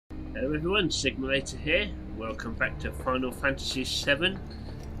Hello everyone, Sigmulator here. Welcome back to Final Fantasy VII.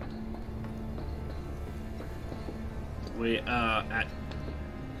 We are at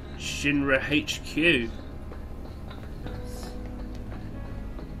Shinra HQ.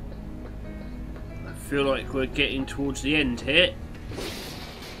 I feel like we're getting towards the end here.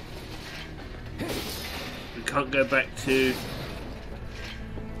 We can't go back to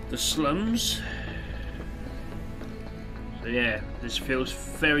the slums. So yeah, this feels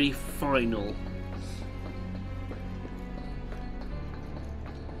very final.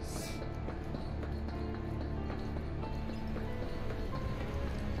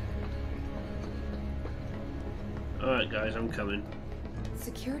 Alright guys, I'm coming.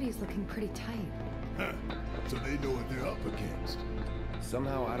 Security's looking pretty tight. Huh. So they know what they're up against.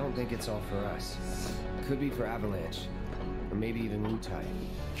 Somehow I don't think it's all for us. Could be for Avalanche. Or maybe even Wutai.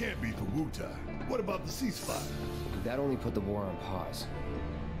 Can't be for Wutai. What about the ceasefire? That only put the war on pause.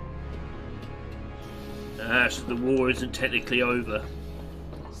 Ah, so the war isn't technically over.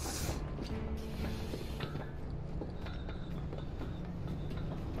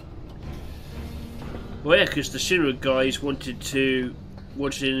 Well, yeah, because the Shinra guys wanted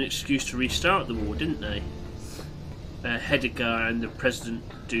an excuse to restart the war, didn't they? Heidegger and the president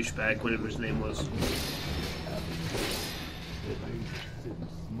douchebag, whatever his name was.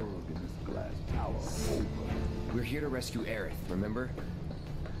 We're here to rescue Aerith, remember?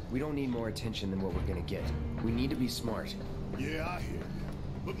 We don't need more attention than what we're gonna get. We need to be smart. Yeah, I hear you.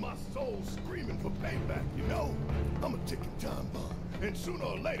 But my soul's screaming for payback, you know? I'm a ticking time bomb. And sooner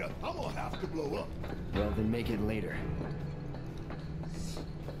or later, I'm gonna have to blow up. Well, then make it later.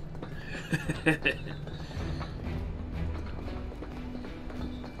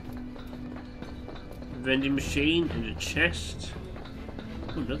 Vending machine and a chest.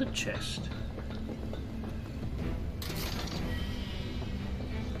 Oh, another chest.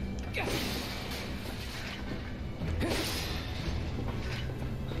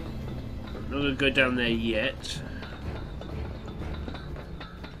 I'm not gonna go down there yet.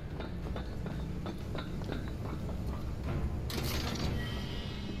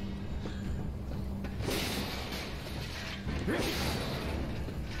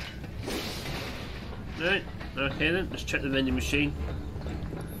 Right, okay then, let's check the vending machine.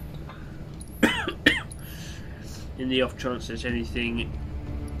 In the off chance there's anything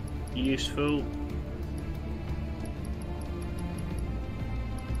useful.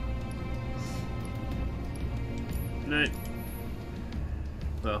 No.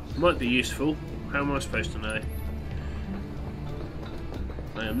 Well, might be useful. How am I supposed to know?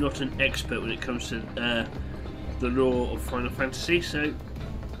 I am not an expert when it comes to the lore of Final Fantasy, so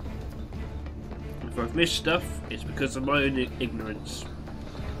if I've missed stuff, it's because of my own ignorance.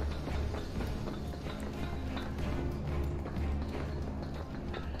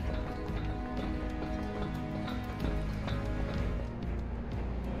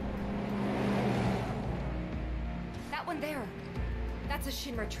 That one there. That's a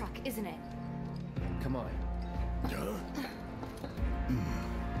Shinra truck, isn't it? Come on.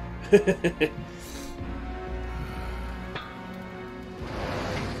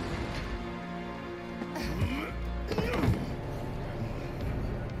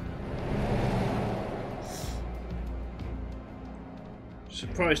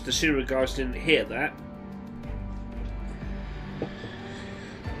 Surprised the Shinra guys didn't hear that.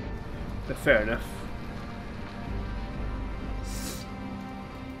 But fair enough.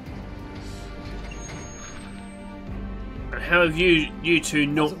 And how have you two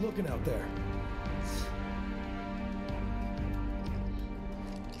not... How's it looking out there?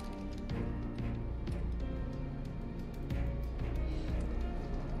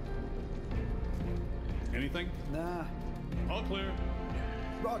 Anything? Nah. All clear.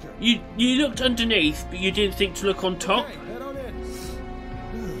 Roger. You looked underneath, but you didn't think to look on top? Okay, head on in.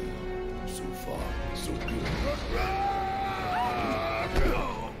 So far, so good.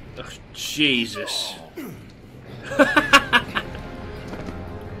 Oh, Jesus.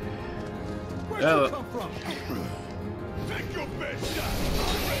 Where'd Oh. you come from? Take your best shot.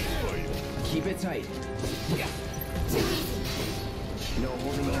 I'm ready for you. Keep it tight. No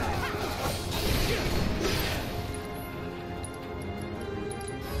holding back.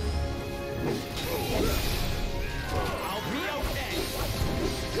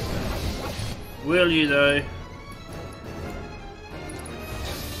 Will you though?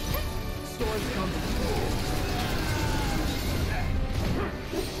 Storm's coming.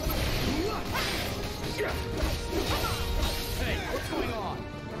 Hey, what's going on?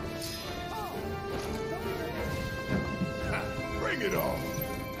 Bring it on.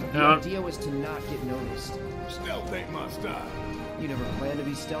 The idea was to not get noticed. Stealth ain't my style. You never planned to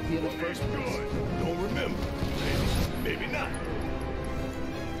be stealthy in the first place. Don't remember. Maybe not.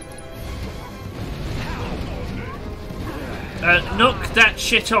 Knock that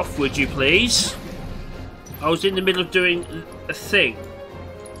shit off, would you please? I was in the middle of doing a thing.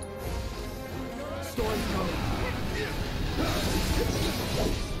 Storm's coming.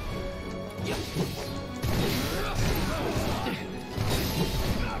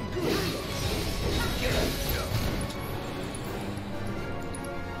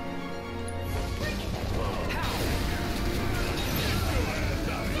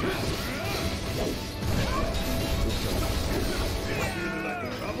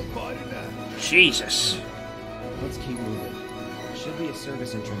 Jesus. Let's keep moving. Should be a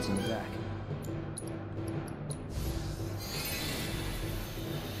service entrance in the back.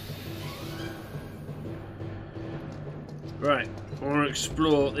 Right, I want to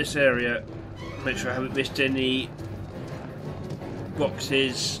explore this area. Make sure I haven't missed any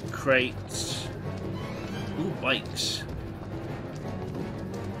boxes, crates. Ooh, bikes.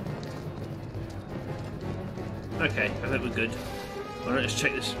 Okay, I think we're good. Alright, let's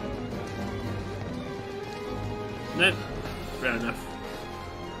check this. Nope, fair enough.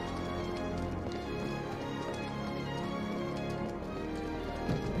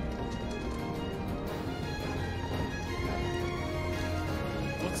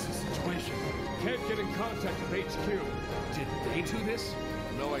 What's the situation? Can't get in contact with HQ. Did they do this?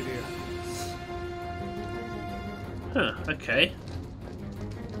 No idea. Huh, okay.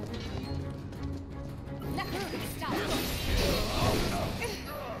 No, stop.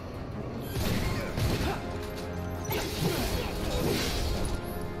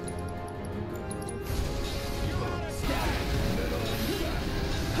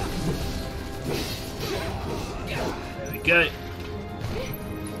 There we go.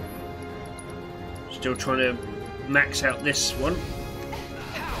 Still trying to max out this one.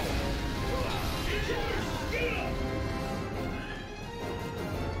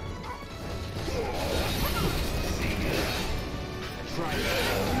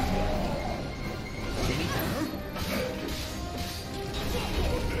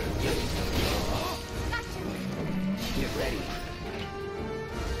 Get ready.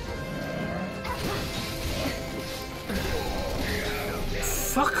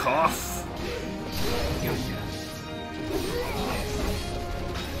 Fuck off!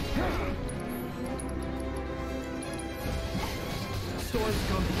 Storm's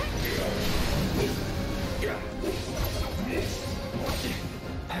coming.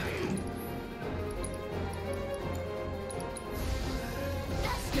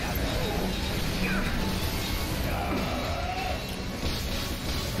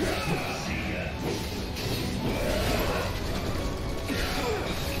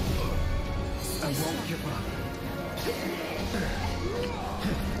 I won't give up.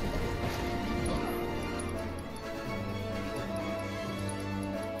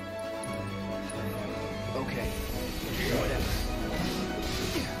 Okay. Whatever.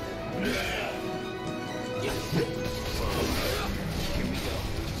 Here we go.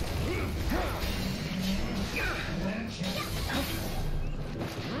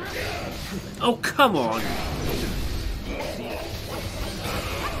 Oh, come on!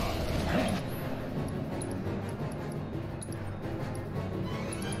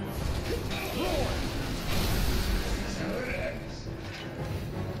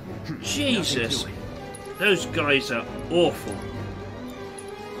 Jesus! Those guys are awful.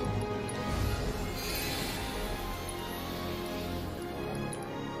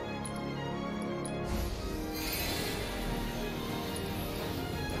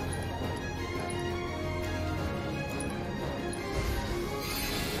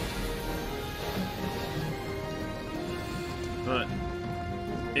 Right.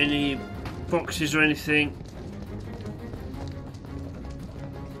 Any boxes or anything?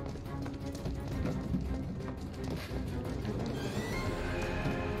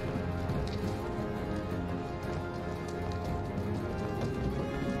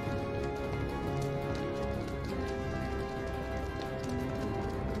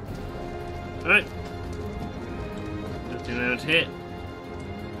 Alright. Nothing around here.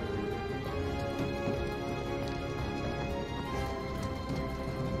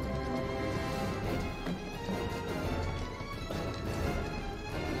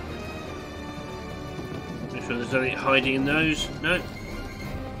 Make sure there's nothing hiding in those. No.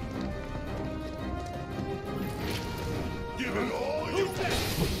 Give it all you got.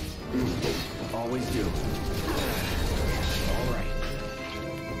 Always do. All right.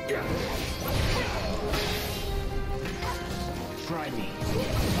 Try me.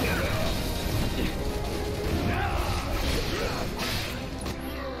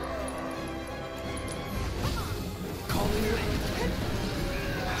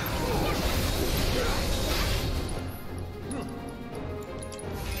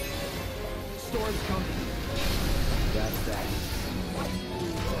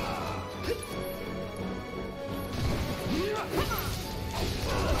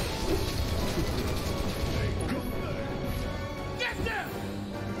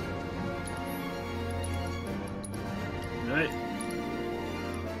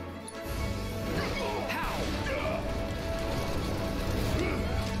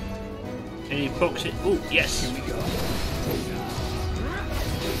 Any boxes? Oh, yes. Here we go.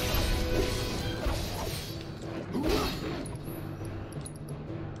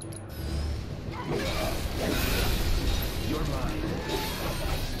 You're mine.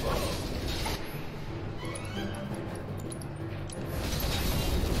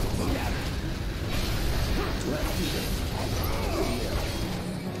 Let's do this.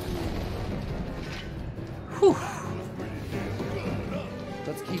 Whew.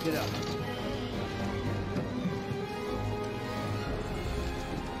 Let's keep it up.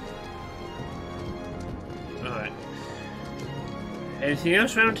 Alright. Anything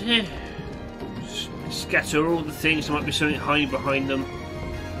else around here? Scatter all the things, there might be something hiding behind them.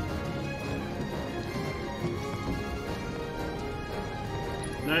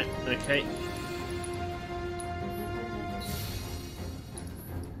 No? Okay.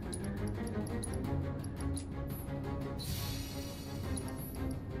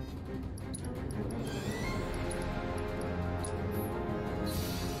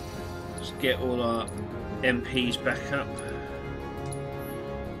 Let's get all our MPs back up.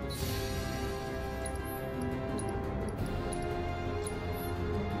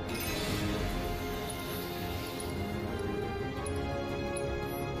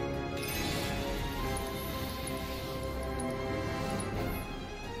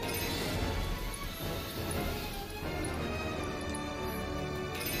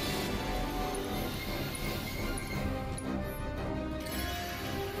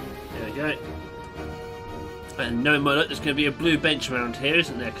 Go. And knowing my luck, there's going to be a blue bench around here,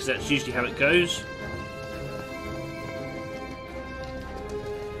 isn't there? Because that's usually how it goes.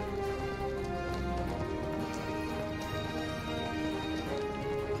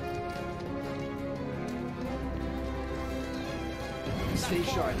 Stay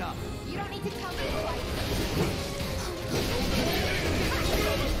sharp. You don't need to tell me twice.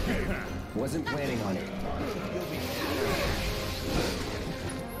 Wasn't planning on it.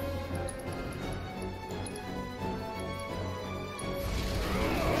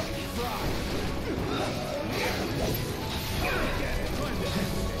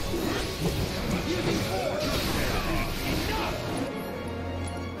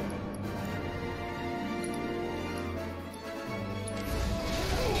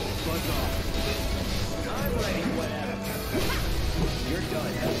 I'm ready, whatever. You're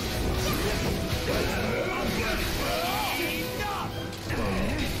done.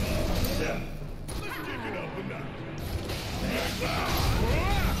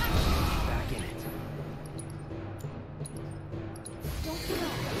 Back in it. Don't give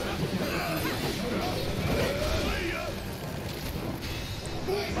up.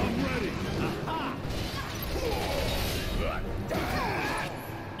 I'm ready.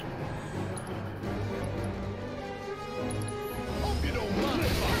 Hope you don't mind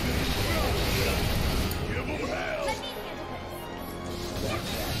if I give them hell. Let me handle this.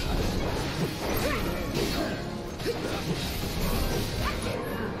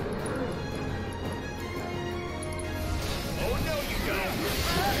 Oh no, you guys.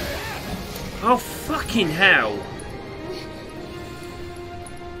 Oh, fucking hell!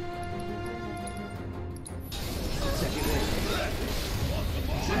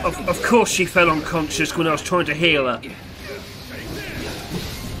 Of course she fell unconscious when I was trying to heal her. Going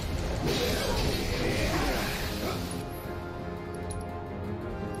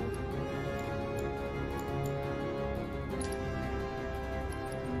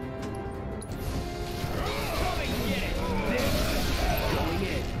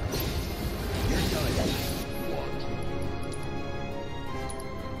in. You're done.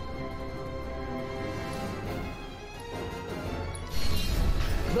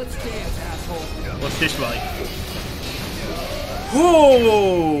 Let's dance, asshole. What's this like?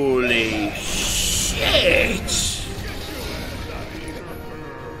 Holy shit!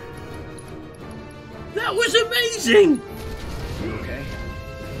 That was amazing! You okay?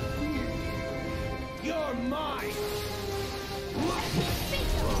 You're mine.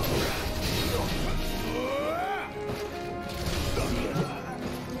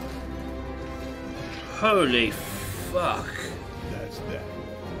 Holy fuck. That's that.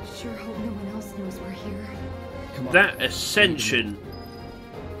 Sure hope no one else knows we're here. Come on. That ascension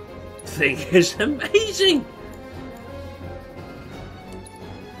thing is amazing!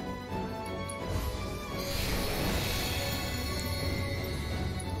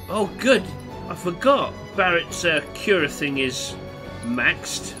 Oh good, I forgot. Barrett's cure thing is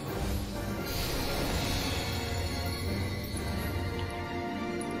maxed.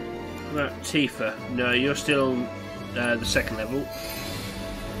 Right, Tifa. No, you're still on the second level.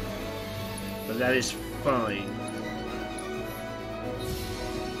 But that is fine.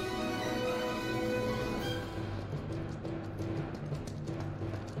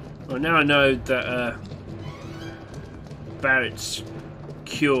 Well, now I know that Barrett's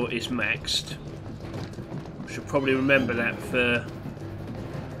cure is maxed. I should probably remember that for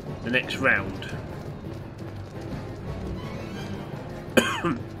the next round.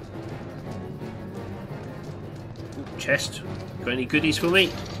 Ooh, chest. Got any goodies for me?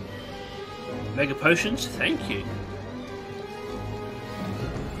 Mega potions? Thank you.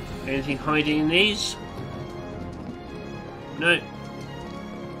 Anything hiding in these? No.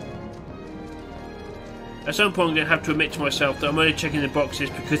 At some point I'm going to have to admit to myself that I'm only checking the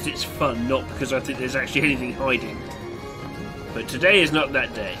boxes because it's fun, not because I think there's actually anything hiding. But today is not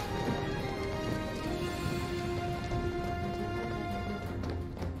that day.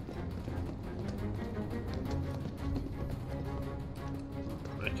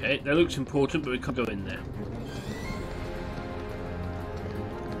 Okay, that looks important, but we can't go in there.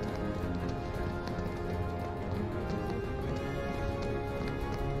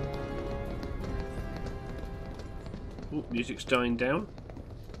 Ooh, music's dying down.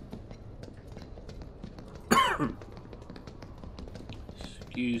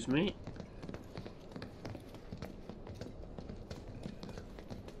 Excuse me.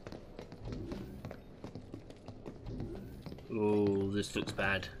 Oh, this looks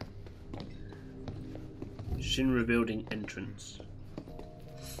bad. Shinra building entrance.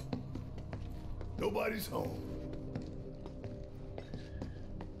 Nobody's home.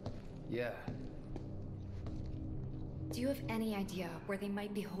 Yeah. Do you have any idea where they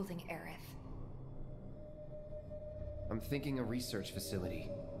might be holding Aerith? I'm thinking a research facility.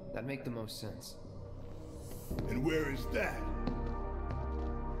 That'd make the most sense. And where is that?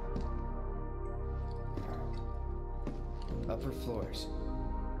 Upper floors.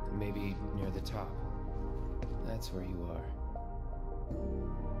 Maybe near the top. That's where you are.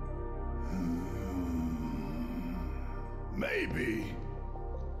 Maybe.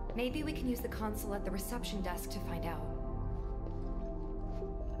 Maybe we can use the console at the reception desk to find out.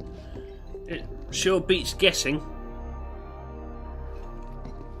 It sure beats guessing.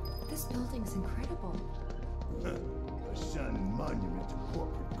 This building's incredible. A shining monument to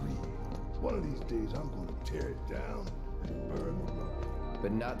corporate greed. One of these days I'm going to tear it down and burn it up.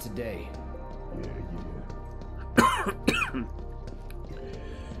 But not today. Yeah.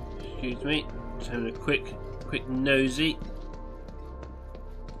 Excuse me. Just having a quick nosy.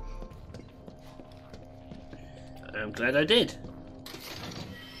 I'm glad I did.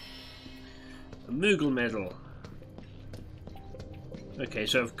 A Moogle medal. Okay,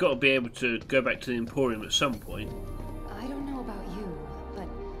 so I've got to be able to go back to the Emporium at some point. I don't know about you, but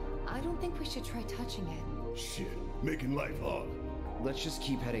I don't think we should try touching it. Shit, making life hard. Let's just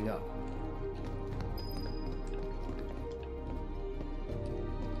keep heading up.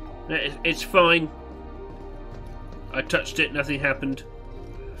 It's fine. I touched it, nothing happened.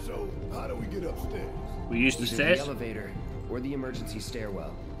 So, how do we get upstairs? We used the Either stairs. the elevator or the emergency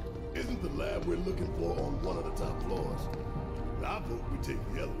stairwell. Isn't the lab we're looking for on one of the top floors? I vote we take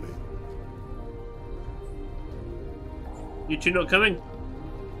the elevator. You two not coming?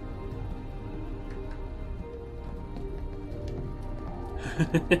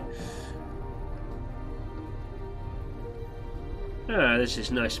 Ah, this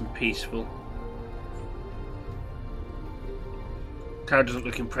is nice and peaceful. Cloud doesn't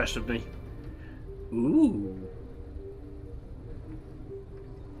look impressed with me. Ooh.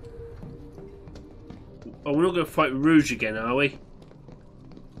 Oh, we're not going to fight Rouge again, are we?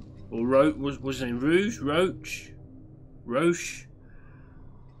 Or Roach? Was his name Rouge? Roach? Roche?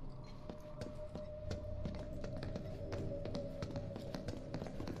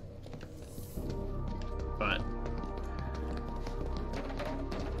 Right.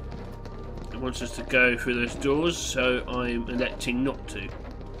 It wants us to go through those doors, so I'm electing not to.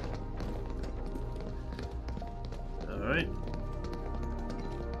 Alright.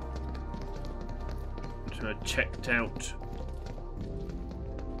 So I checked out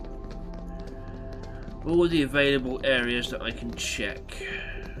all the available areas that I can check.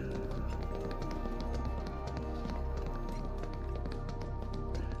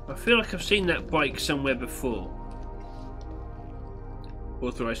 I feel like I've seen that bike somewhere before.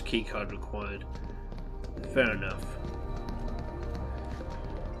 Authorized keycard required. Fair enough.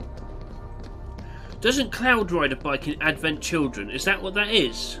 Doesn't Cloud ride a bike in Advent Children? Is that what that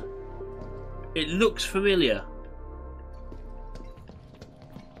is? It looks familiar.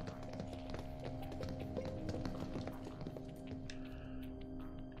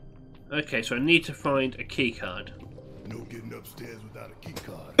 Okay, so I need to find a keycard. No getting upstairs without a key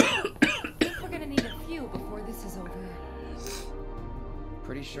card. We're gonna need a few before this is over.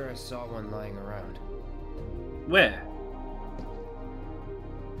 Pretty sure I saw one lying around. Where?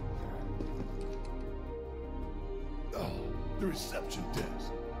 The reception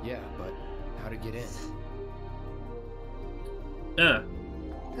desk. Yeah, but how to get in? Ah,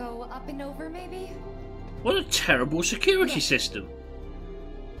 Go up and over, maybe? what a terrible security system.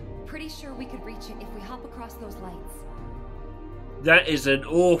 Pretty sure we could reach it if we hop across those lights. That is an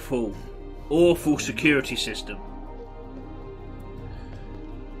awful, awful security system.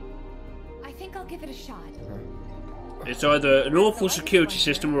 I think I'll give it a shot. It's either an awful So security everyone's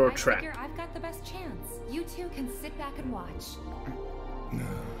system there, or a I trap. figure I've got the best chance. You two can sit back and watch.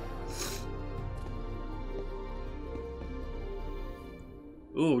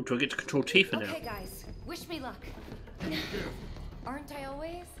 Oh, do I get to control Tifa now? Okay, guys. Wish me luck. Aren't I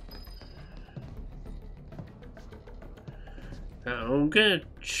always? I'm gonna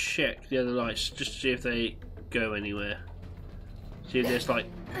check the other lights just to see if they go anywhere. See if there's like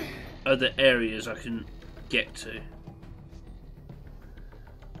other areas I can get to.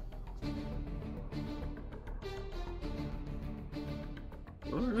 I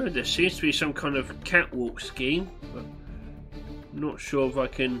don't know, there seems to be some kind of catwalk scheme, but I'm not sure if I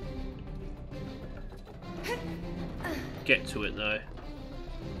can get to it though.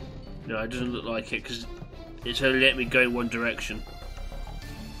 No, it doesn't look like it because it's only let me go in one direction.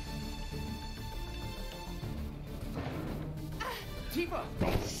 Tifa!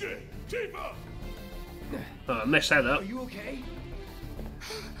 Oh shit! Tifa! Oh, I messed that up. Are you okay?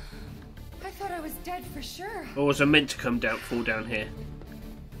 I thought I was dead for sure. Or was I meant to come down, fall down here?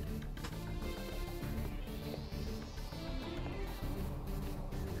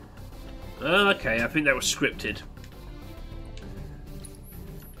 Oh, okay, I think that was scripted.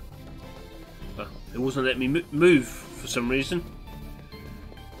 Oh, it wasn't letting me move for some reason.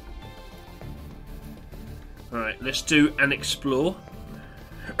 Alright, let's do an explore.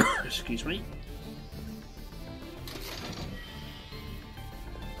 Excuse me.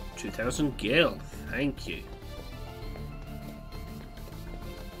 2000 gil, thank you.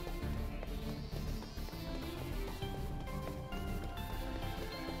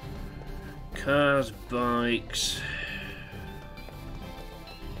 Cars, bikes.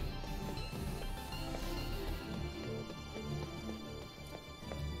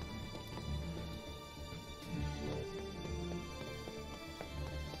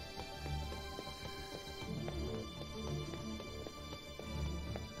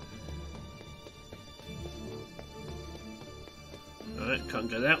 Alright, can't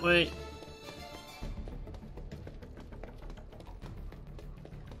go that way.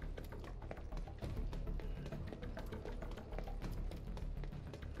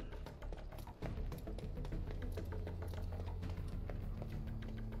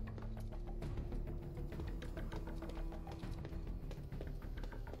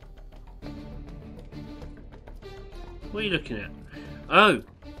 What are you looking at? Oh!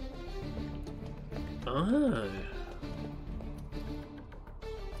 Oh!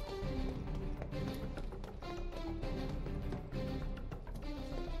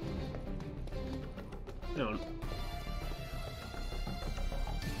 Hang on.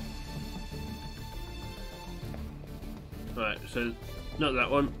 Right, so not that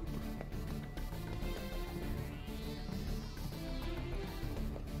one.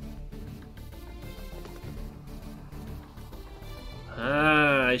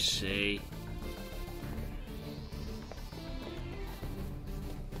 Ah, I see.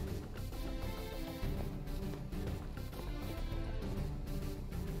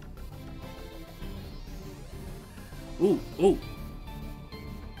 Ooh, ooh.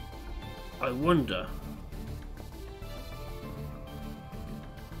 I wonder.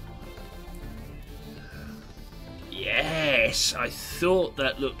 Yes, I thought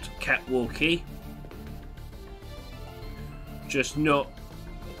that looked catwalky. Just not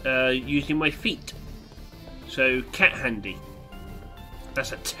using my feet. So, cat handy.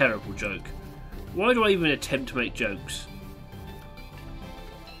 That's a terrible joke. Why do I even attempt to make jokes?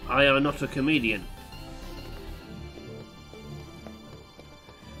 I am not a comedian.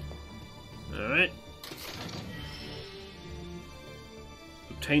 Alright.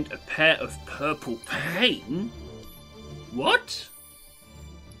 Obtained a pair of purple paint? What?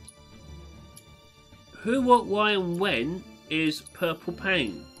 Who, what, why and when is purple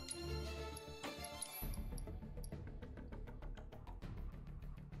paint?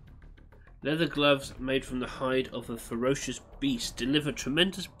 Leather gloves made from the hide of a ferocious beast deliver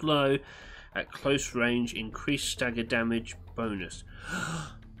tremendous blow at close range, increased stagger damage bonus.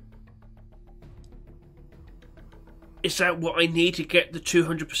 Is that what I need to get the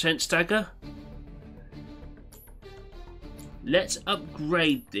 200% stagger? Let's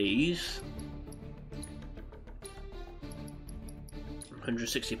upgrade these.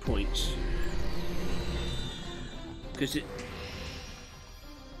 160 points. Because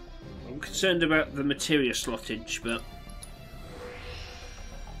concerned about the materia slottage, but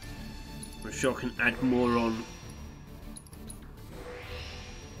I'm sure I can add more on.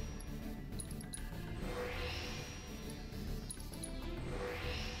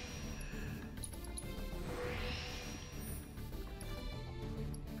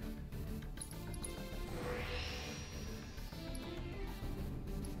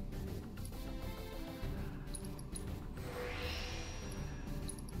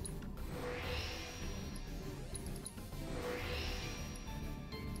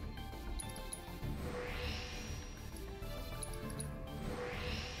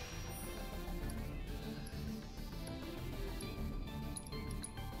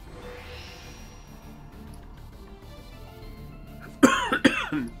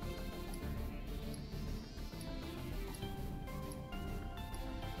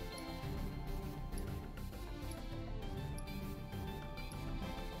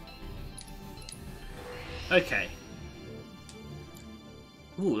 Okay.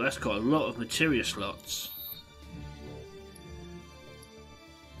 Ooh, that's got a lot of materia slots.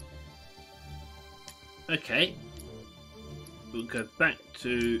 Okay. We'll go back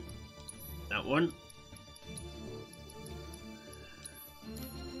to that one.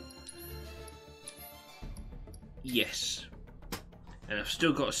 Yes. And I've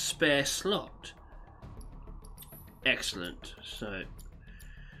still got a spare slot. Excellent. So,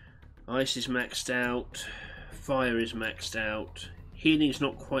 ice is maxed out. Fire is maxed out. Healing is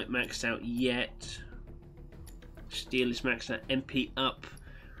not quite maxed out yet. Steel is maxed out. MP up.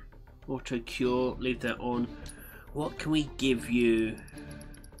 Auto cure. Leave that on. What can we give you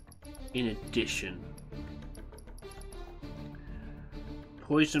in addition?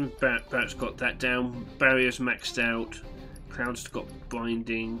 Poison Barrett's got that down. Barrier's maxed out. Cloud's got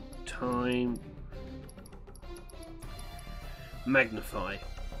binding. Time. Magnify.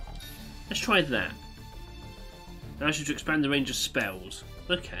 Let's try that. Allows you to expand the range of spells.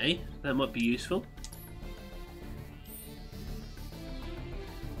 Okay, that might be useful.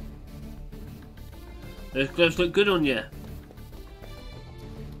 Those gloves look good on you.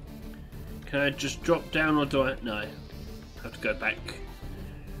 Can I just drop down or do I? No. I have to go back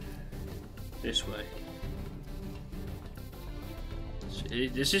this way.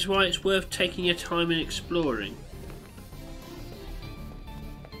 This is why it's worth taking your time and exploring.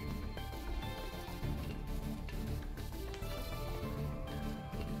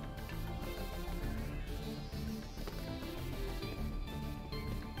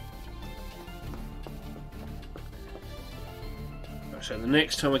 So the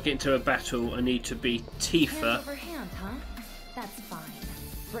next time I get into a battle, I need to be Tifa. Hand over hand, huh? That's fine.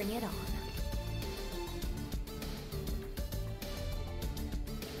 Bring it on.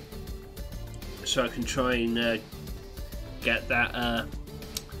 So I can try and get that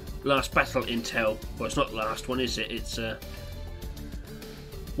last battle intel. Well, it's not the last one, is it? It's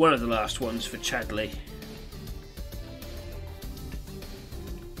one of the last ones for Chadley.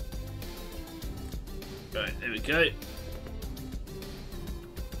 Right, there we go.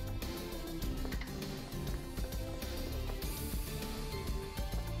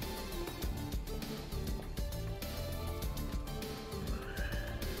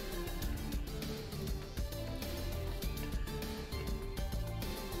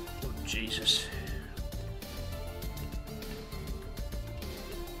 Jesus.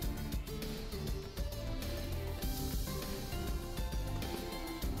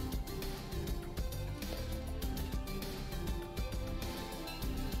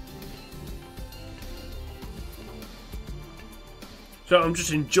 So I'm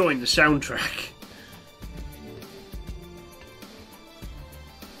just enjoying the soundtrack.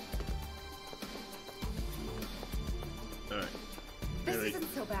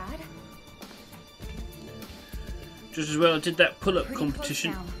 Just as well I did that pull-up Pretty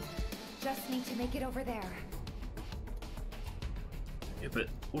competition. close now. Just need to make it over there. Yeah, but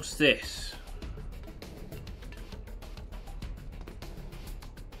what's this?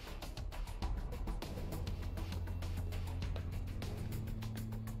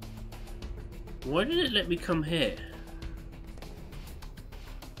 Why did it let me come here?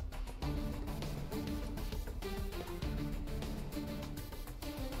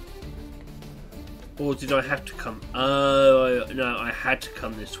 Or did I have to come? Oh, no, I had to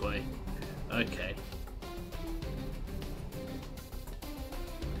come this way. Okay.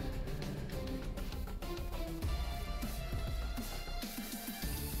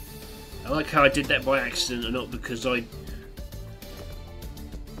 I like how I did that by accident and not because I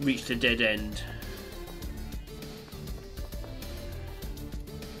reached a dead end.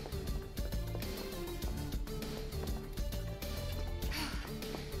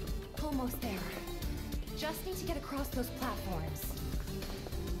 Almost there. Just need to get across those platforms.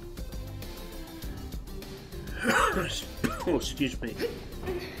 Oh, excuse me.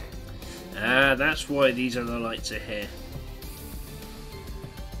 Ah, that's why these other lights are here.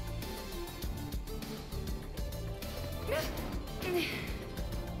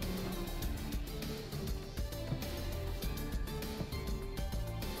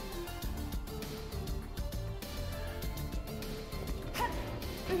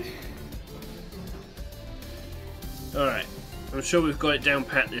 Alright, I'm sure we've got it down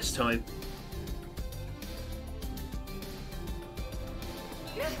pat this time.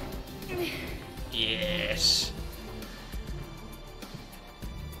 Yes.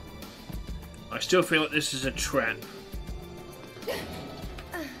 I still feel like this is a trap.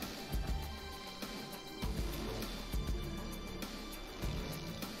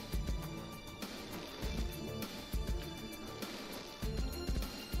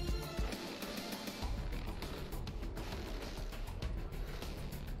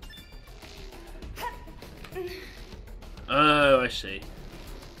 Oh, I see.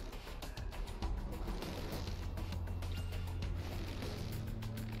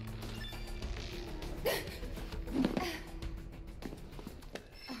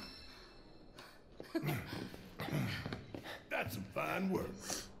 That's some fine work.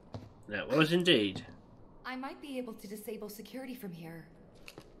 That was indeed. I might be able to disable security from here.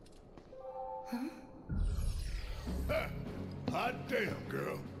 Ha! Hot damn,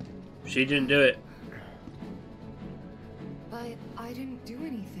 girl. She didn't do it. But I didn't do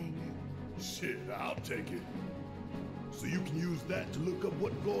anything. Shit, I'll take it. So you can use that to look up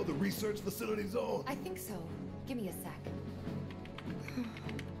what floor the research facility's on? I think so. Give me a sec.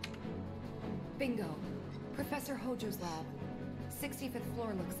 Bingo. Professor Hojo's lab. 65th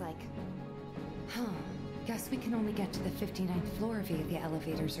floor looks like. Huh. Guess we can only get to the 59th floor via the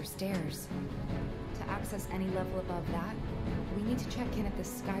elevators or stairs. To access any level above that, we need to check in at the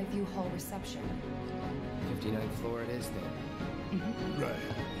Skyview Hall reception. 59th floor it is then. Right.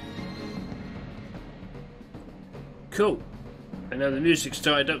 Cool. And now the music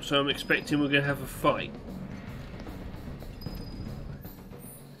started up, so I'm expecting we're going to have a fight.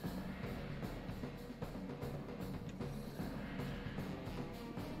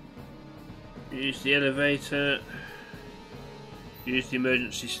 Use the elevator. Use the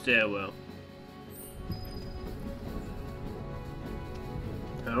emergency stairwell.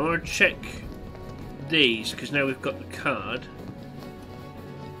 I want to check these because now we've got the card.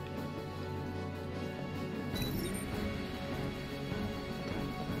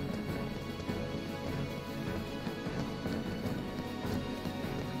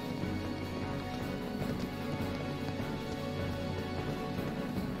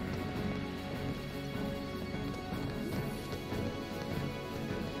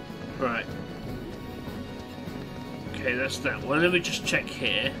 Right. Okay, that's that one. Let me just check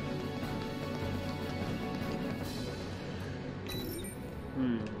here.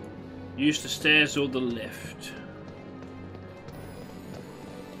 Use the stairs or the lift.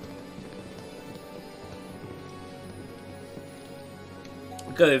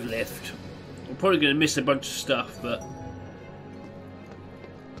 I'll go with lift. I'm probably going to miss a bunch of stuff, but...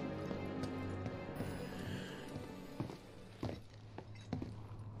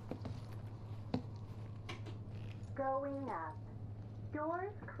 Going up.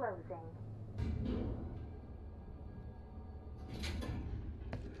 Doors closing.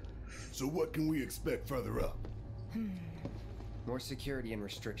 So what can we expect further up? More security and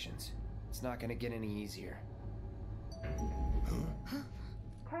restrictions. It's not gonna get any easier.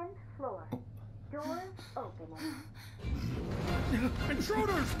 10th floor. Doors opening.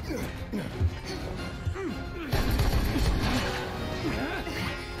 Intruders!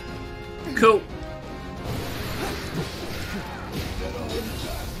 Cool.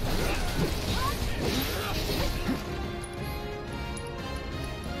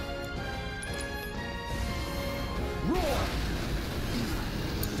 Roar!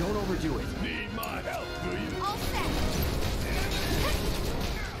 Don't overdo it. Need my help, do you? All set.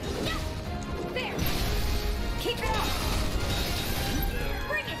 There. Keep it up.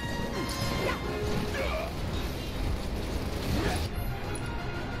 Bring it.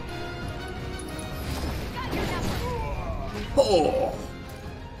 Got your number. Oh!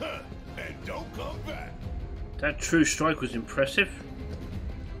 Huh, and don't come back. That true strike was impressive.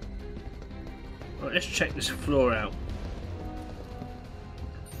 Right, let's check this floor out.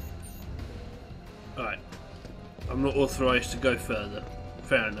 Alright. I'm not authorised to go further.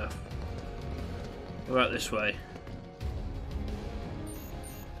 Fair enough. What about this way?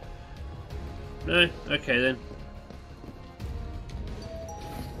 No? Okay then.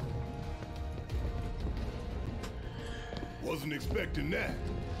 Wasn't expecting that.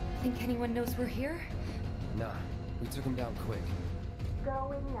 Think anyone knows we're here? Nah, we took him down quick.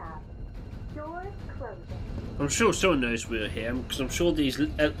 Going up. Doors closing. I'm sure someone knows we're here because I'm sure these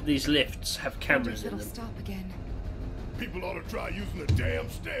lifts have cameras in It'll them. stop again. People ought to try using the damn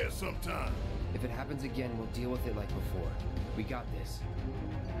stairs sometime. If it happens again, we'll deal with it like before. We got this.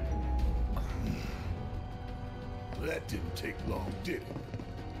 That didn't take long, did it?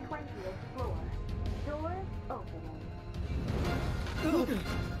 20th floor. Doors opening.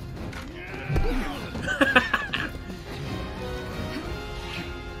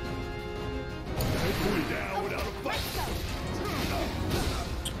 Put it down without a fight.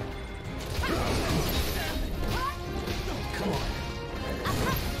 Come on.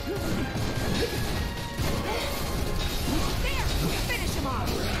 There! Finish him off!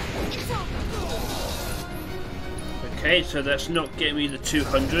 It's over! Okay, so that's not getting me the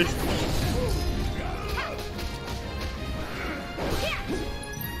 200.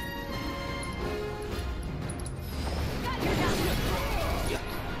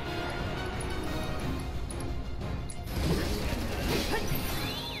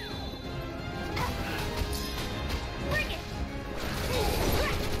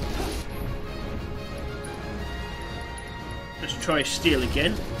 Let's try steal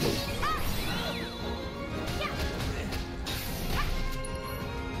again.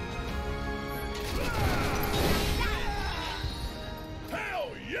 Hell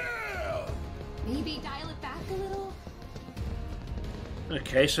yeah! Maybe dial it back a little?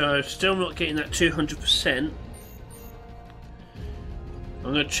 Okay, so I'm still not getting that 200%.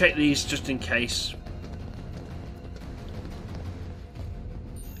 I'm going to check these just in case.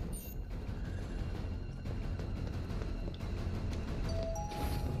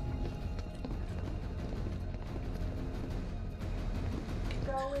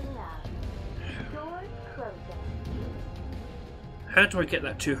 Going up. Doors closing. How do I get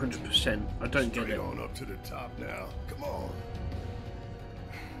that 200%? I don't get Straight it. on up to the top now. Come on.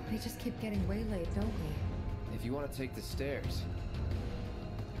 We just keep getting waylaid, don't we? If you want to take the stairs.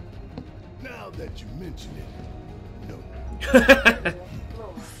 Now that you mention it, no. 20th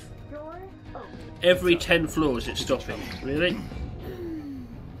floor. Doors opening. Every 10 floors it's stopping. Really?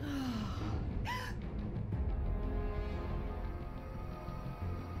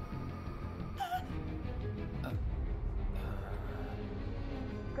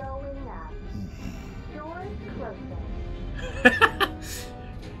 Going up. Doors closing.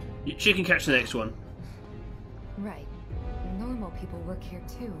 She can catch the next one. Right. Normal people work here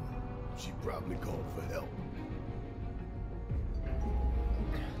too. She probably called for help.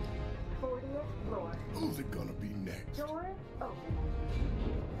 40th floor. Who's it gonna be next? Doors opening.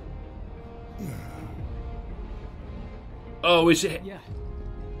 Oh, is it? Yeah.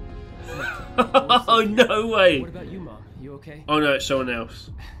 Oh, no way! What about you, Mom? You okay? Oh no, it's someone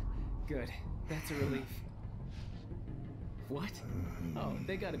else. Good. That's a relief. What? Oh,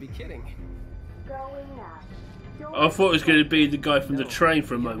 they gotta be kidding. Going up. Doors I thought it was going to be the guy from the No, train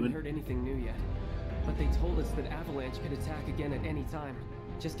for a we haven't moment. heard anything new yet. But they told us that Avalanche could attack again at any time.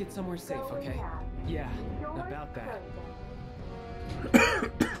 Just get somewhere safe, Going okay? up. Yeah, Doors about that.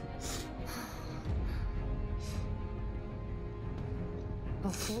 closing. A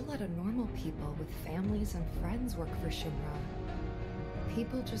whole lot of normal people with families and friends work for Shinra.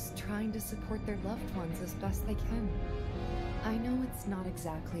 People just trying to support their loved ones as best they can. I know it's not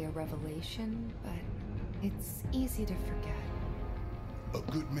exactly a revelation, but it's easy to forget. A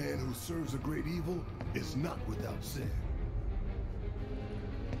good man who serves a great evil is not without sin.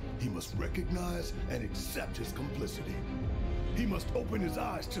 He must recognize and accept his complicity. He must open his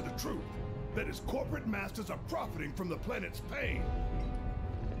eyes to the truth that his corporate masters are profiting from the planet's pain.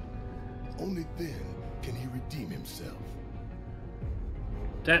 Only then can he redeem himself.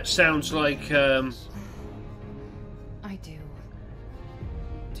 That sounds like, I do.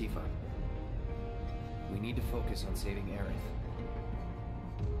 Tifa, we need to focus on saving Aerith.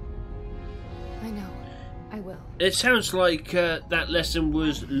 I know. I will. it sounds like that lesson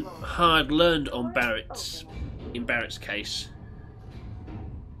was hard learned on in Barrett's case.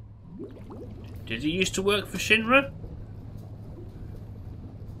 Did he used to work for Shinra?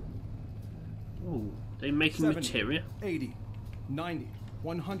 Ooh, they making 70, materia. 80, 90,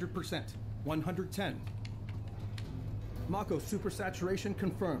 100%, 110. Mako supersaturation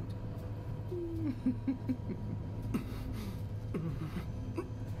confirmed.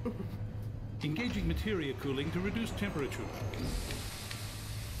 Engaging materia cooling to reduce temperature.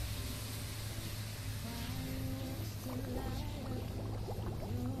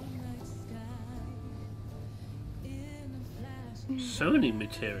 So many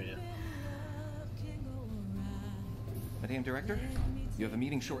materia. Madame Director, you have a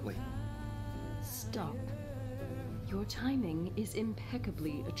meeting shortly. Stop. Your timing is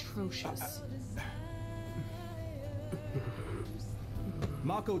impeccably atrocious.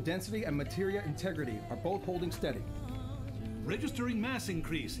 Mako density and materia integrity are both holding steady. Registering mass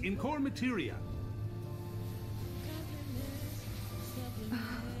increase in core materia.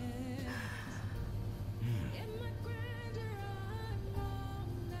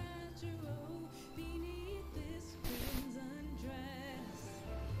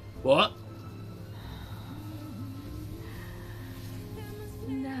 What?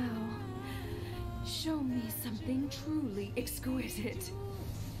 Now, show me something truly exquisite.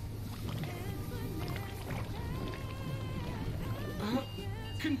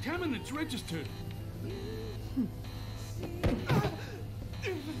 Contaminants registered.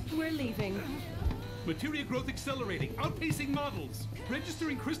 We're leaving. Materia growth accelerating, outpacing models.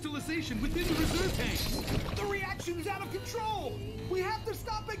 Registering crystallization within the reserve tanks. The reaction is out of control! We have to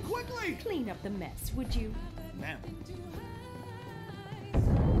stop it quickly! Clean up the mess, would you? Ma'am.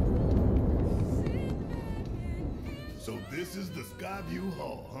 So this is the Skyview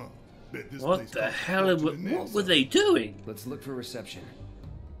Hall, huh? Bet this What place the costs hell? a fortune and What then were some. they doing? Let's look for reception.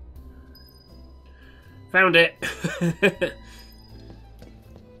 Found it.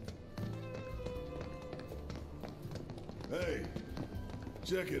 Hey,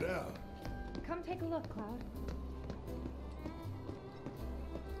 check it out. Come take a look, Cloud.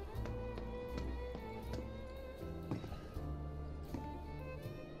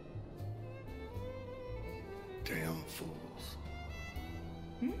 Damn fools.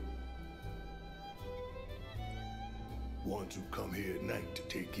 Ones who come here at night to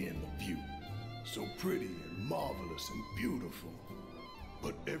take in the view. So pretty and marvelous and beautiful.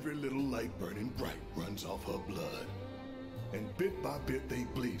 But every little light burning bright runs off her blood. And bit by bit they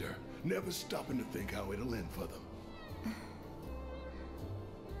bleed her, never stopping to think how it'll end for them.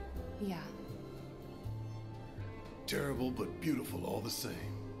 Yeah. Terrible but beautiful all the same.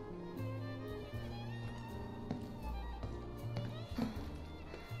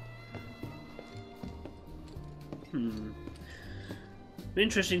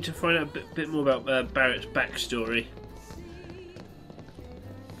 Interesting to find out a bit more about Barrett's backstory.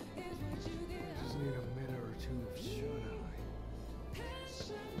 Just need a minute or two of shut-eye.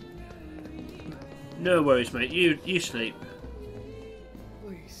 No worries, mate. You sleep.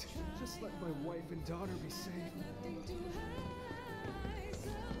 Please, just let my wife and daughter be safe.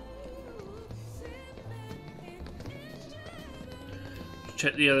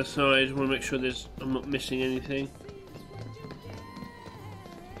 Check the other side. Want to make sure I'm not missing anything.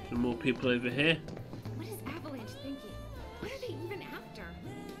 Some more people over here. What is Avalanche thinking? What are they even after?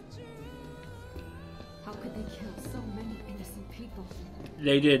 How could they kill so many innocent people?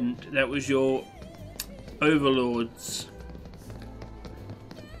 They didn't. That was your overlords.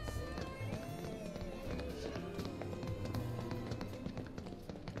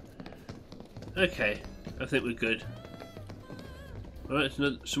 Okay, I think we're good. Alright,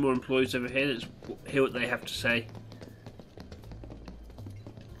 there's some more employees over here. Let's hear what they have to say.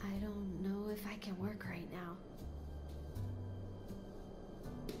 I don't know if I can work right now.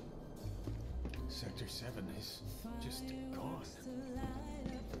 Sector 7 is just gone.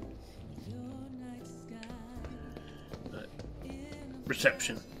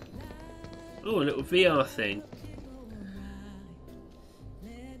 Reception. Oh, a little VR thing.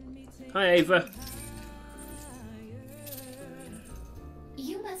 Hi, Ava.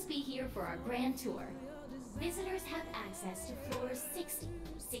 You must be here for our grand tour. Visitors have access to floors 60,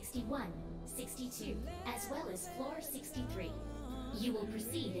 61, 62, as well as floor 63. You will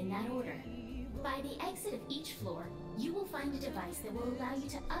proceed in that order. By the exit of each floor, you will find a device that will allow you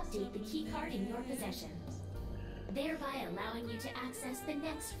to update the keycard in your possession, thereby allowing you to access the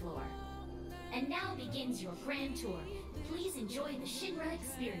next floor. And now begins your grand tour. Please enjoy the Shinra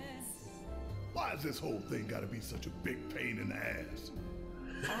experience. Why has this whole thing gotta be such a big pain in the ass?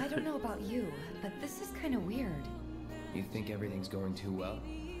 I don't know about you, but this is kind of weird. You think everything's going too well?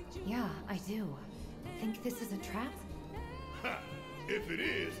 Yeah, I do. Think this is a trap? Ha! If it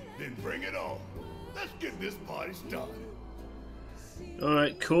is, then bring it on. Let's get this party started.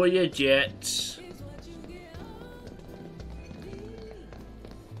 Alright, call your jets.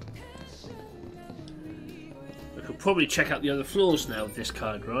 I could probably check out the other floors now with this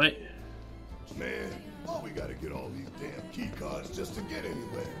card, right? Man, why we gotta get all these damn key cards just to get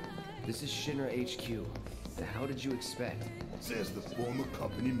anywhere? This is Shinra HQ. The hell did you expect? Says the former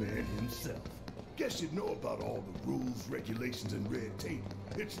company man himself. Guess you'd know about all the rules, regulations, and red tape.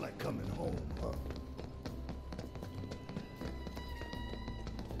 It's like coming home, huh?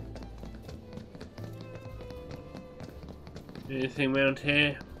 Anything around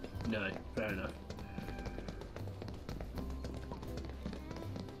here? No, fair enough.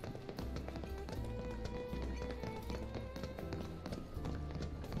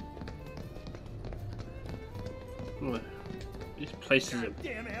 What? These places are...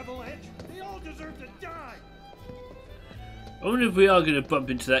 Damn avalanche! They all deserve to die! I wonder if we are going to bump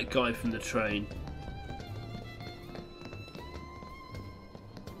into that guy from the train.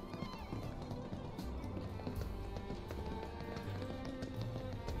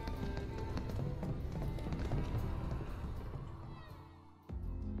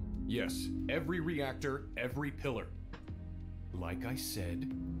 Yes, every reactor, every pillar. Like I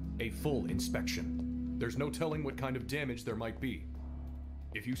said, a full inspection. There's no telling what kind of damage there might be.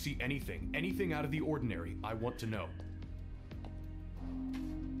 If you see anything out of the ordinary, I want to know.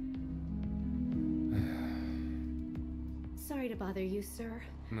 Sorry to bother you, sir.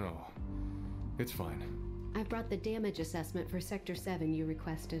 No, it's fine. I've brought the damage assessment for Sector 7 you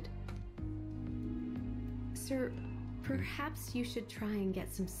requested. Sir, perhaps you should try and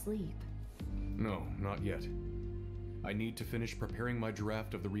get some sleep. No, not yet. I need to finish preparing my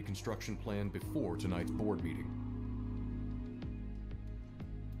draft of the reconstruction plan before tonight's board meeting.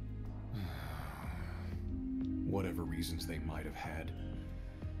 Whatever reasons they might have had,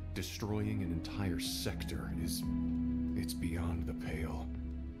 destroying an entire sector it's beyond the pale.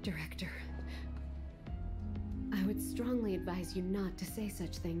 Director, I would strongly advise you not to say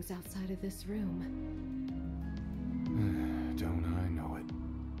such things outside of this room. Don't I know it?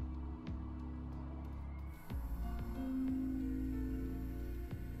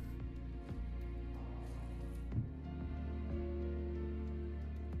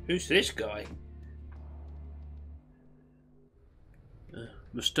 Who's this guy?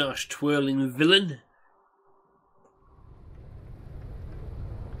 Moustache twirling villain.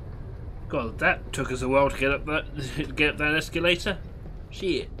 God, that took us a while to get up that escalator.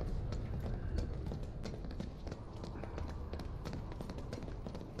 Shit.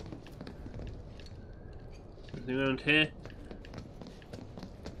 Anything around here?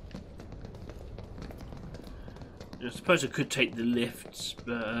 I suppose I could take the lifts,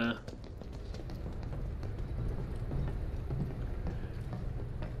 but I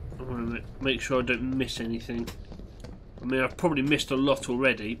want to make sure I don't miss anything. I mean, I've probably missed a lot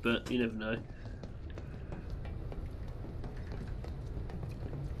already, but you never know.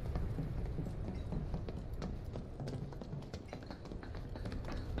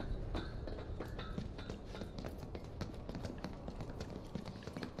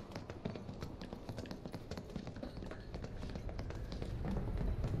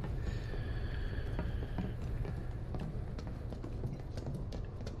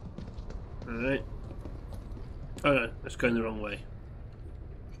 Alright. Oh no, that's going the wrong way.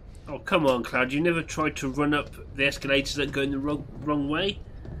 Oh come on, Cloud, you never tried to run up the escalators that go in the wrong way?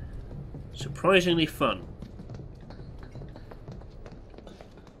 Surprisingly fun.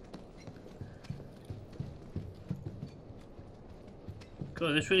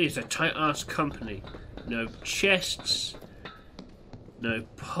 God, this really is a tight-ass company. No chests, no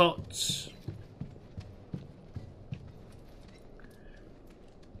pots.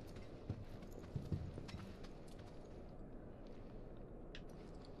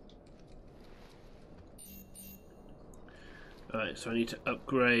 Alright, so I need to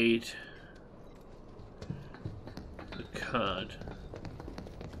upgrade the card.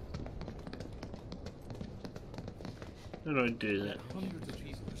 How do I do that? Hundreds of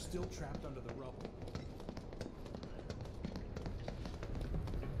people are still trapped under the rubble.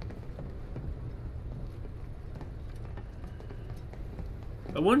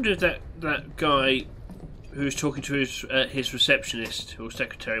 I wonder if that guy who was talking to his receptionist or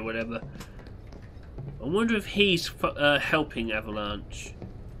secretary, whatever. I wonder if he's helping Avalanche,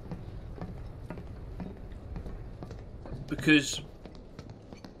 because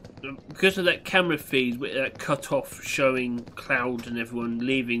of that camera feed with that cut off showing Cloud and everyone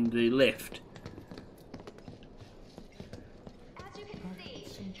leaving the lift. As you can see,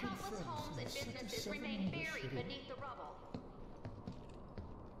 countless homes and businesses remain buried beneath the rubble.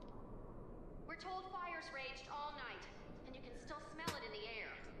 We're told fires raged all night, and you can still smell it in the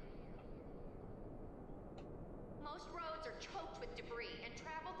air. Most roads are choked with debris, and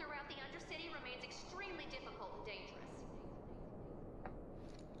travel throughout the Undercity remains extremely difficult and dangerous.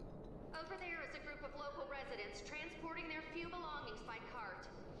 Over there is a group of local residents transporting their few belongings by cart.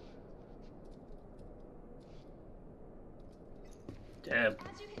 Damn.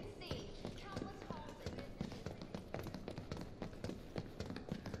 As you can see, countless homes and businesses.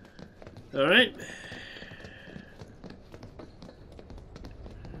 Alright.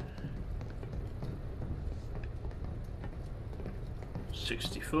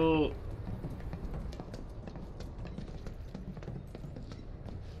 64.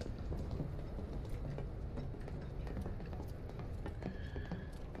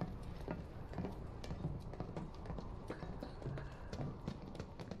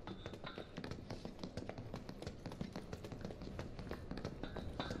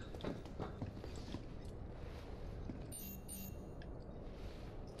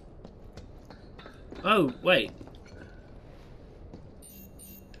 Oh, wait.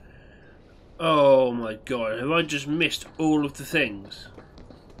 Oh my god, have I just missed all of the things?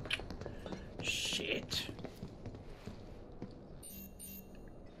 Shit.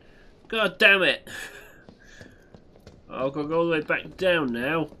 God damn it. I've got to go all the way back down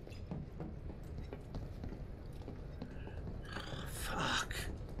now. Fuck.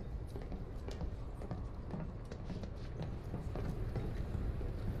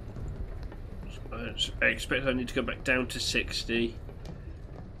 I expect I need to go back down to 60.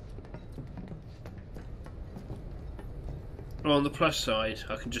 Well, on the plus side,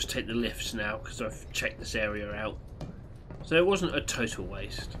 I can just take the lifts now because I've checked this area out. So it wasn't a total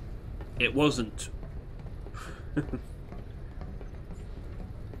waste. It wasn't. Can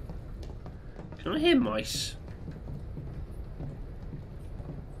I hear mice?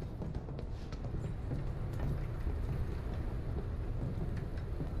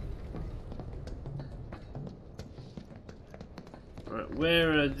 Right,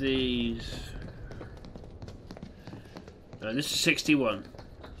 where are these? This is 61.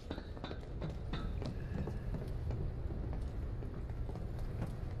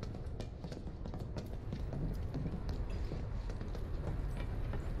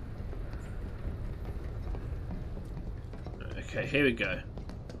 Okay, here we go.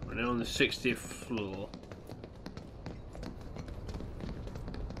 We're now on the 60th floor.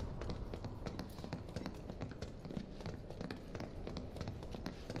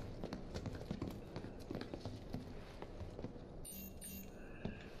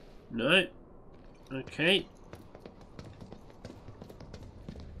 No. Okay.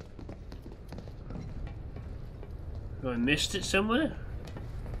 Have I missed it somewhere?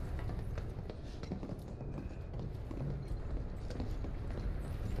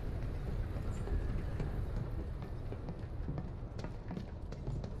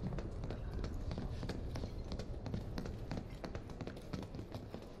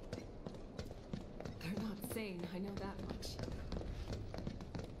 They're not sane, I know that much.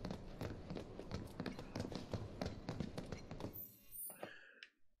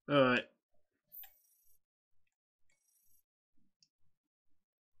 Alright.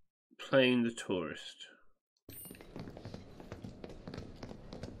 Playing the tourist.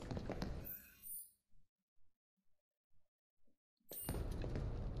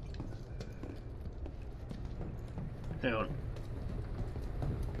 Hang on.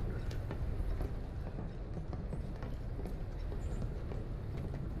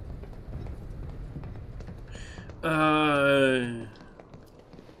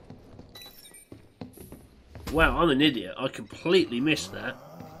 Wow, I'm an idiot. I completely missed that.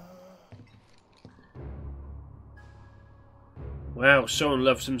 Wow, someone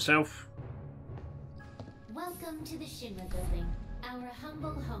loves himself. Welcome to the Shinra building, our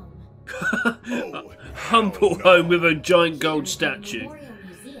humble home. Humble home with a giant gold statue. Memorial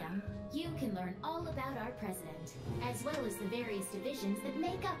Museum, you can learn all about our president, as well as the various divisions that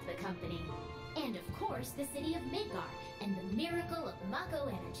make up the company. And of course, the city of Midgar and the miracle of Mako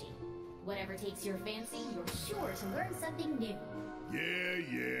energy. Whatever takes your fancy, you're sure to learn something new.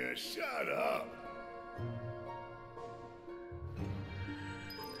 Yeah, shut up.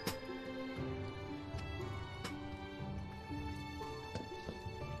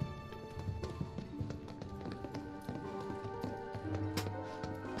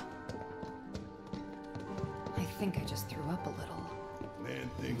 I think I just threw up a little. Man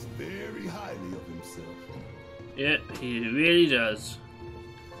thinks very highly of himself. Yep, he really does.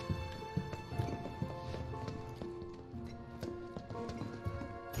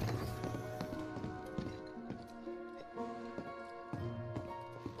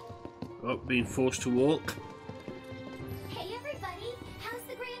 Oh, being forced to walk. Hey everybody, how's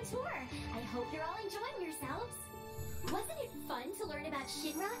the grand tour? I hope you're all enjoying yourselves. Wasn't it fun to learn about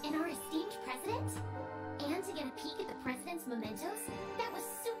Shinra and our esteemed president? And to get a peek at the president's mementos? That was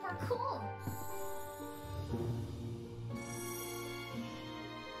super cool.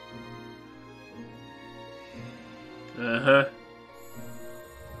 Uh-huh.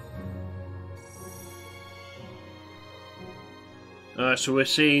 So we're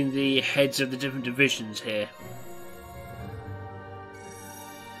seeing the heads of the different divisions here.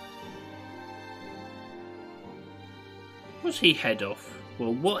 What's he head of?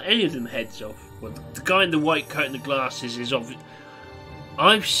 Well, what any of them heads of? Well, the guy in the white coat and the glasses is of.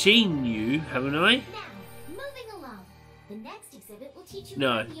 I've seen you, haven't I? Now, moving along. The next exhibit will teach you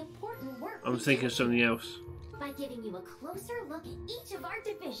No. about the important work I'm we thinking do of something else. by giving you a closer look at each of our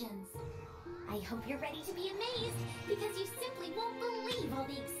divisions. I hope you're ready to be amazed, because you simply won't believe all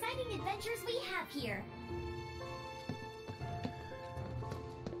the exciting adventures we have here.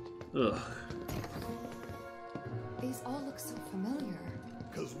 Ugh. These all look so familiar.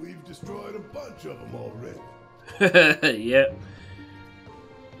 Because we've destroyed a bunch of them already. Yep.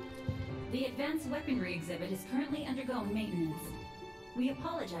 The Advanced Weaponry exhibit is currently undergoing maintenance. We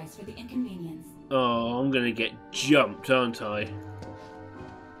apologize for the inconvenience. Oh, I'm gonna get jumped, aren't I?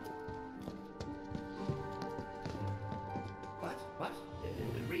 What?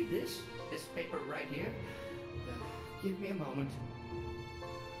 Read this? This paper right here? Give me a moment.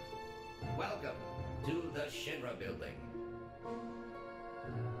 Welcome to the Shinra building.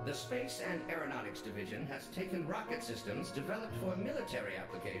 The Space and Aeronautics Division has taken rocket systems developed for military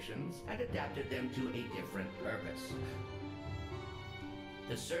applications and adapted them to a different purpose.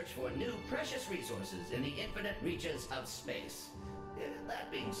 The search for new precious resources in the infinite reaches of space.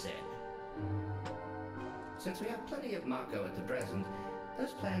 That being said, since we have plenty of Mako at the present,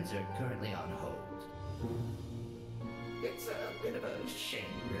 those plans are currently on hold. It's a bit of a shame,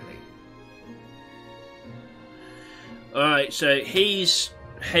 really. Alright, so he's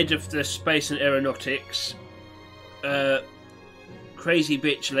head of the Space and Aeronautics. Crazy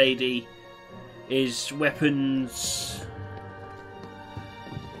bitch lady is weapons.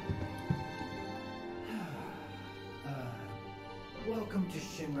 Welcome to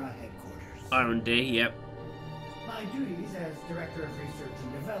Shinra headquarters. R&D, yep. My duties as Director of Research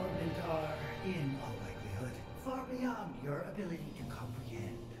and Development are, in all likelihood, far beyond your ability to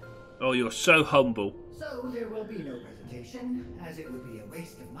comprehend. Oh, you're so humble. So there will be no presentation, as it would be a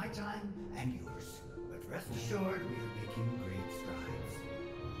waste of my time and yours. But rest assured, we are making great strides.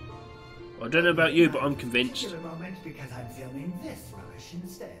 I don't know about you, but I'm convinced. Particular moment because I'm filming this rubbish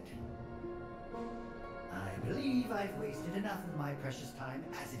instead. I believe I've wasted enough of my precious time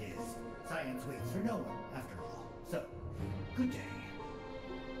as it is. Science waits for no one, after all. So, good day.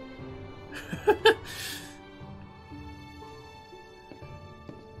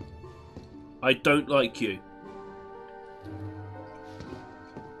 I don't like you.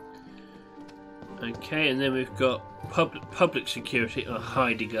 Okay, and then we've got public security,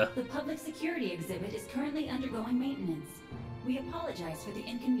 Heidegger. The public security exhibit is currently undergoing maintenance. We apologize for the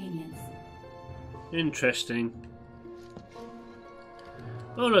inconvenience. Interesting.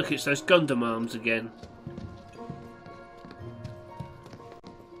 Oh look, it's those Gundam arms again.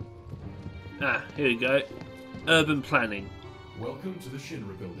 Ah, here we go. Urban planning. Welcome to the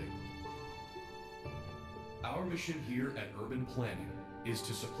Shinra building. Our mission here at Urban Planning is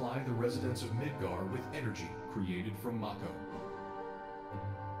to supply the residents of Midgar with energy created from Mako.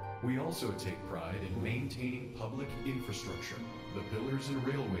 We also take pride in maintaining public infrastructure, the pillars and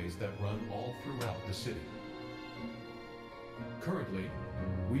railways that run all throughout the city. Currently,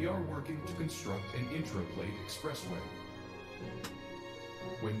 we are working to construct an intraplate expressway.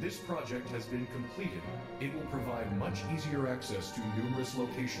 When this project has been completed, it will provide much easier access to numerous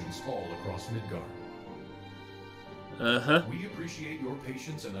locations all across Midgar. We appreciate your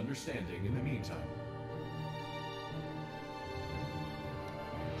patience and understanding in the meantime.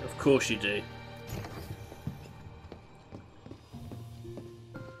 Of course you do.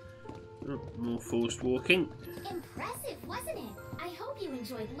 Oh, more forced walking. Impressive, wasn't it? I hope you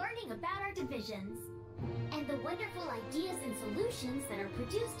enjoyed learning about our divisions and the wonderful ideas and solutions that are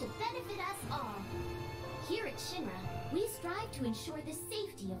produced to benefit us all. Here at Shinra, we strive to ensure the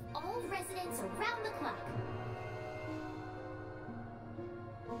safety of all residents around the clock.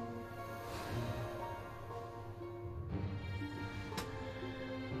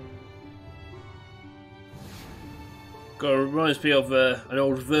 God, it reminds me of an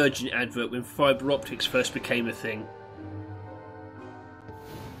old Virgin advert when fibre optics first became a thing.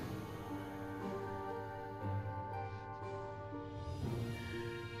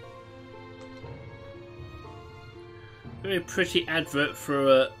 Very pretty advert for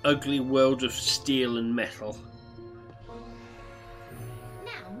an ugly world of steel and metal.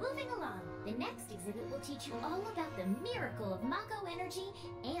 Now, moving along, the next exhibit will teach you all about the miracle of Mako energy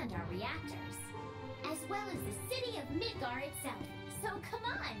and our reactors, as well as the city of Midgar itself. So come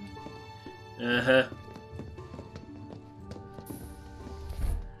on!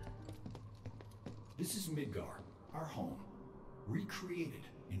 This is Midgar, our home, recreated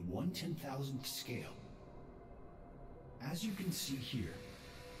in 1/10,000th scale. As you can see here,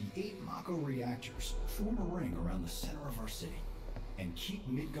 The 8 Mako reactors form a ring around the center of our city and keep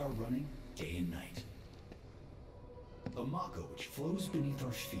Midgar running day and night. The Mako which flows beneath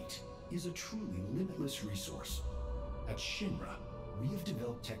our feet is a truly limitless resource. At Shinra, we have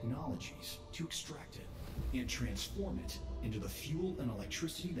developed technologies to extract it and transform it into the fuel and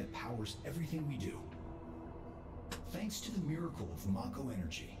electricity that powers everything we do. Thanks to the miracle of Mako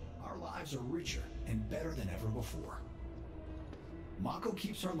energy, our lives are richer and better than ever before. Mako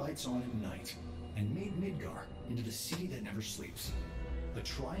keeps our lights on at night and made Midgar into the city that never sleeps. The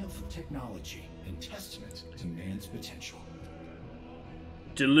triumph of technology and testament to man's potential.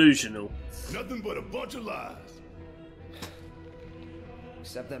 Delusional. Nothing but a bunch of lies.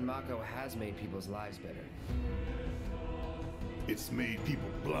 Except that Mako has made people's lives better. It's made people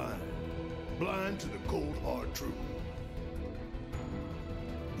blind. Blind to the cold, hard truth.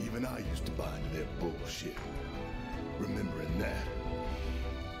 Even I used to buy into their bullshit. Remembering that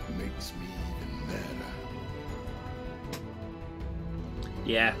makes me even madder.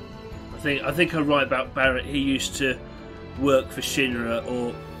 Yeah, I think I'm right about Barrett. He used to work for Shinra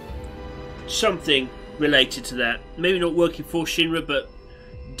or something related to that. Maybe not working for Shinra, but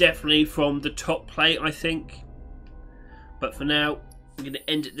definitely from the top plate, I think. But for now, I'm going to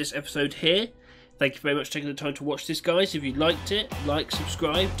end this episode here. Thank you very much for taking the time to watch this, guys. If you liked it, like,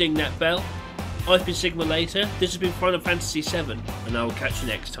 subscribe, ding that bell. I've been Sigma Later. This has been Final Fantasy VII, and I will catch you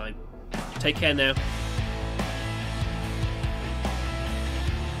next time. Take care now.